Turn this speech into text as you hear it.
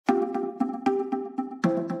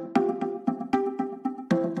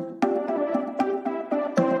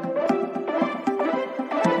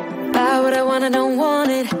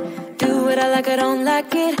like I don't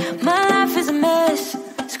like it. My life is a mess,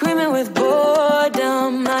 screaming with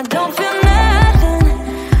boredom. I don't feel nothing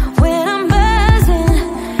when I'm buzzing.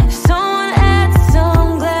 Someone adds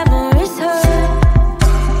some glamorous hurt.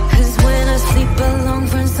 'Cause when I sleep alone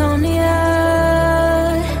for insomnia,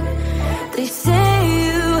 they say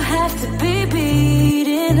you have to be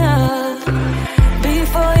beaten up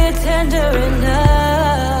before you're tender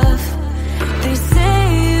enough. They say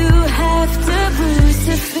you have to bruise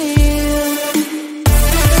to feel.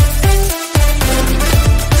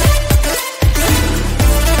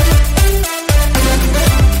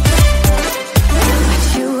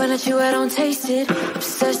 I don't taste it.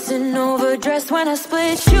 Obsessing over dress when I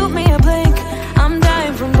split. Shoot me a blink, I'm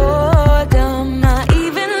dying from boredom. I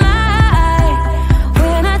even lie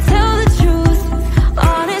when I tell the truth.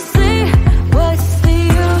 Honestly, what's the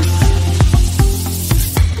use?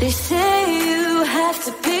 They say you have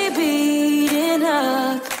to be beaten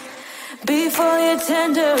up before you're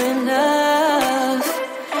tender enough.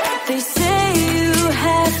 They say you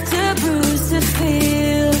have to bruise to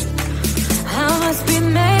feel. I must be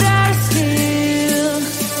made out of steel.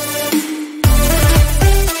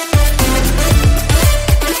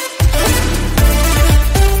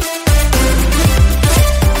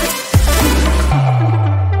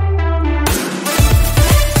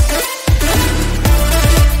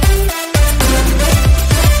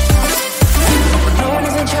 No one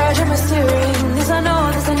is in charge of my steering. This I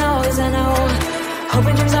know, this I know, this I know.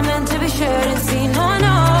 Hoping dreams are meant to be shared and seen. No, I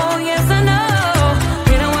know, yes I know.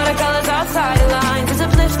 Outside the lines, it's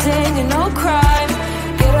uplifting and no crime.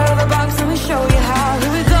 Get out of the box and we show you how.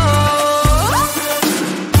 Here we go.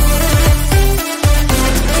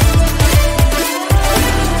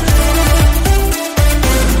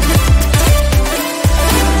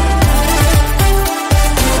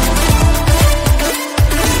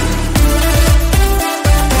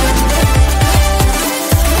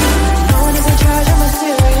 No one is in charge of my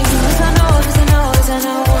steering. This I know, this I know, this I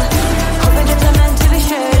know. Hoping dreams are meant to be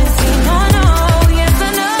shared and seen.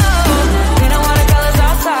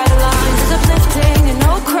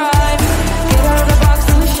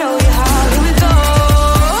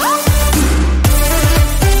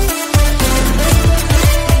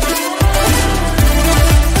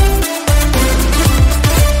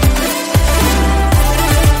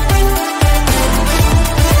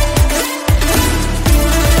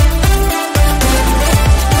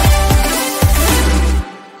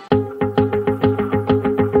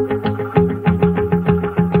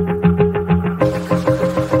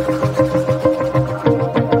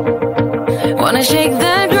 Wanna shake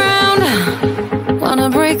the ground, wanna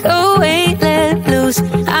break away, let loose.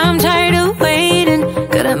 I'm tired of waiting,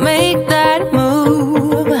 gotta make that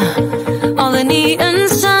move. All the neon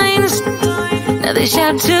signs, now they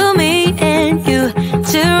shout to me and you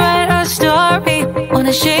to write our story.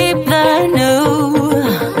 Wanna shape the new.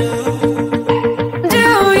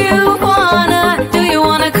 Do you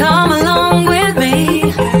wanna come along with me?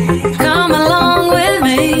 Come along with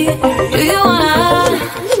me. Do you wanna?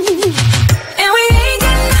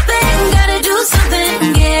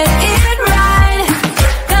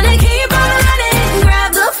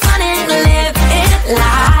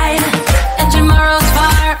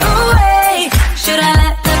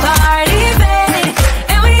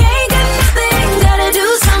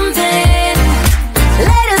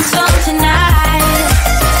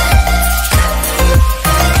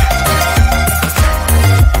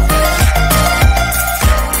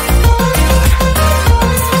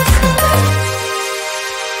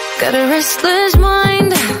 Got a restless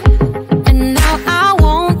mind, and now I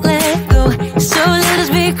won't let go. So let us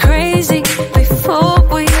be crazy before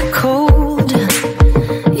we get cold.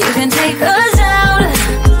 You can take us out,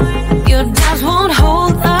 your doubts won't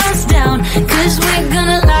hold us down. 'Cause we're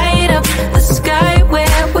gonna light up the sky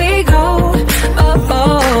where we go. Oh,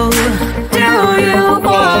 oh.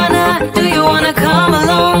 Do you wanna come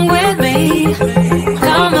along with me?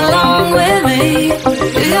 Come along with me.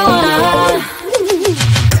 Do you wanna?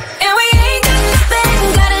 And we ain't got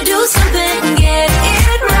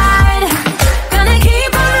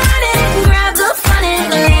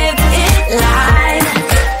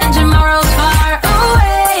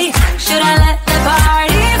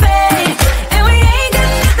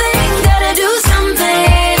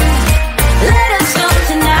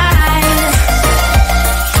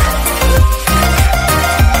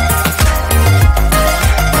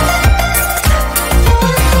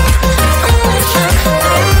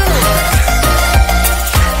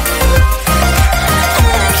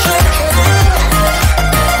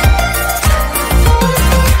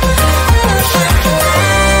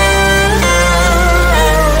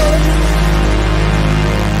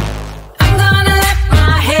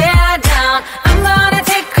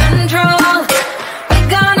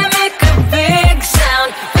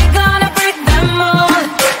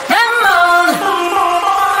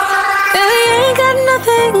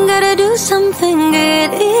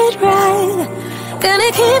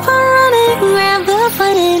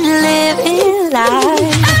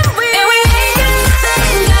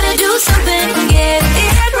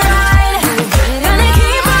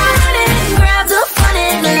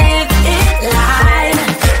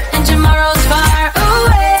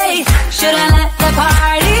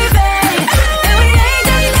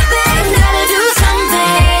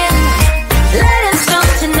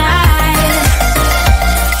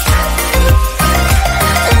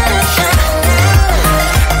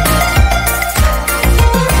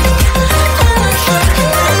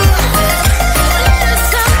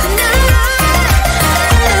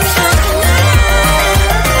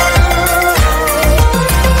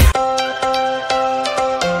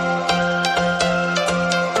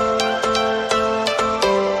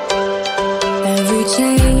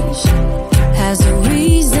change has a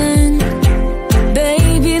reason.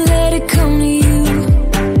 Baby, let it come to you.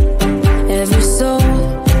 Every soul,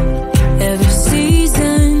 every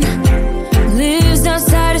season lives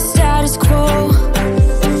outside of status quo.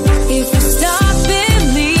 If we stop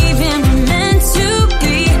believing we're meant to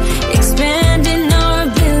be, expanding our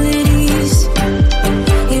abilities.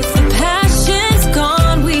 If the passion's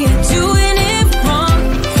gone, we are doing it wrong.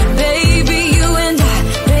 Baby, you and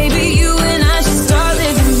I should start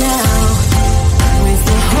living now. With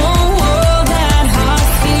the whole world at our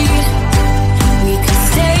feet, we could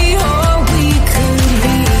stay or we could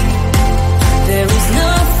leave. There is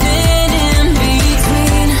nothing in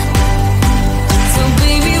between. So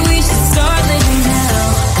baby, we should start living now.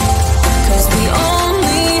 'Cause we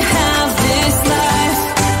only have this life.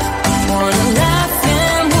 Wanna laugh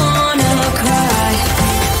and wanna cry.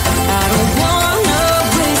 I don't wanna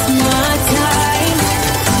waste my time.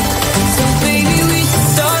 So baby, we should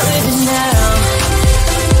start living now.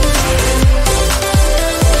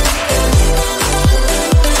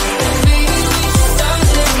 Baby, we should start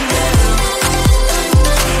living now.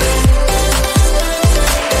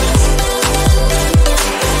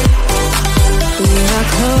 We are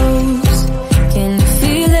close, can you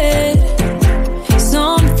feel it?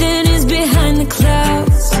 Something is behind the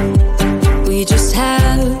clouds. We just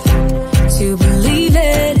have to believe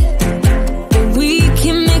it, that we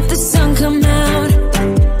can make the sun come out.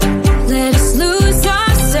 Let us lose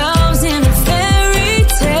ourselves in a fairy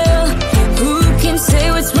tale. Who can say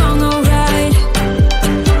what's wrong or right?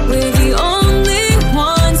 We're the only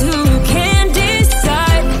ones who can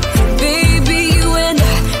decide. Baby, you and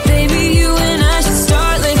I should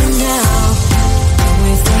start living now.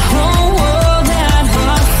 With the whole world at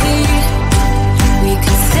our feet, we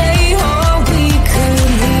could stay or we could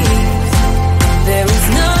leave. There is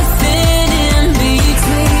nothing in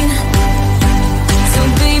between. So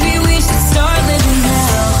baby, we should start living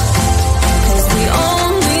now. 'Cause we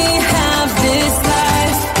only have this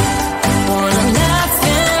life. Wanna laugh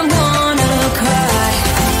and wanna cry.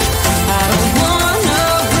 I don't wanna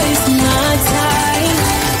waste my time.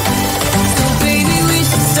 So baby, we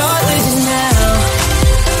should start living now.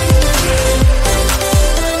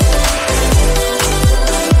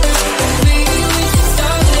 Baby, we should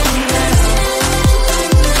start living now.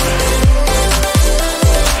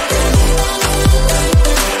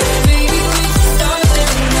 Baby, we should start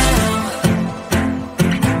living now.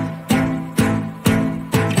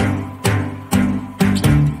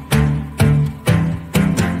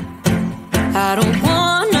 I don't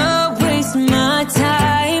wanna waste my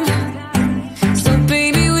time. So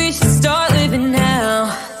baby, we should start living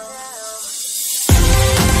now.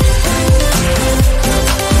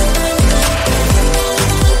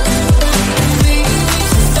 Baby, we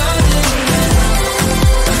should start living now.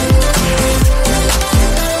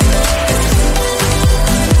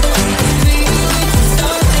 Baby, we should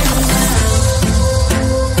start living now.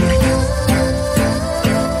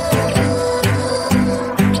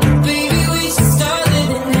 Baby, we should start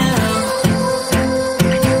living now.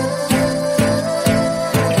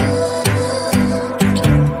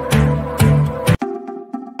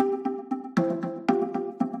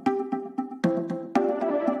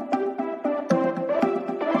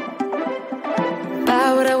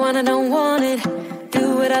 Buy what I want, I don't want it. Do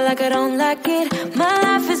what I like, I don't like it. My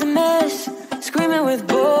life is a mess, screaming with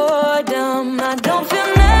boredom. I don't feel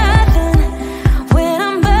nothing when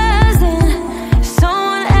I'm buzzing.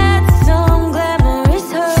 Someone add some glamorous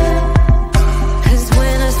hurt. 'Cause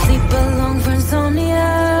when I sleep alone for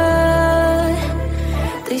insomnia,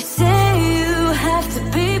 they say you have to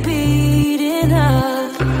be beaten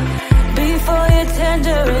up before you're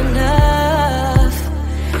tender enough.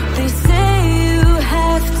 They say you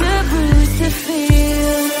have to bruise to feel.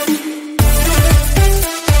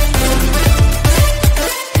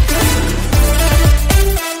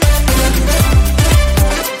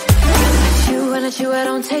 You, I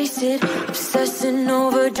don't taste it. Obsessing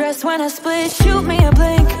over dress when I split. Shoot me a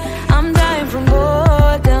blink, I'm dying from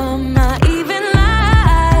boredom. I even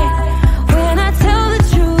lie when I tell the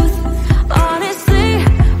truth. Honestly,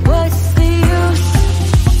 what's the use?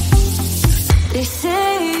 They say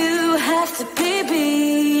you have to be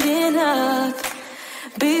beaten up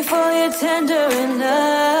before you're tender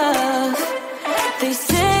enough. They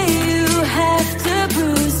say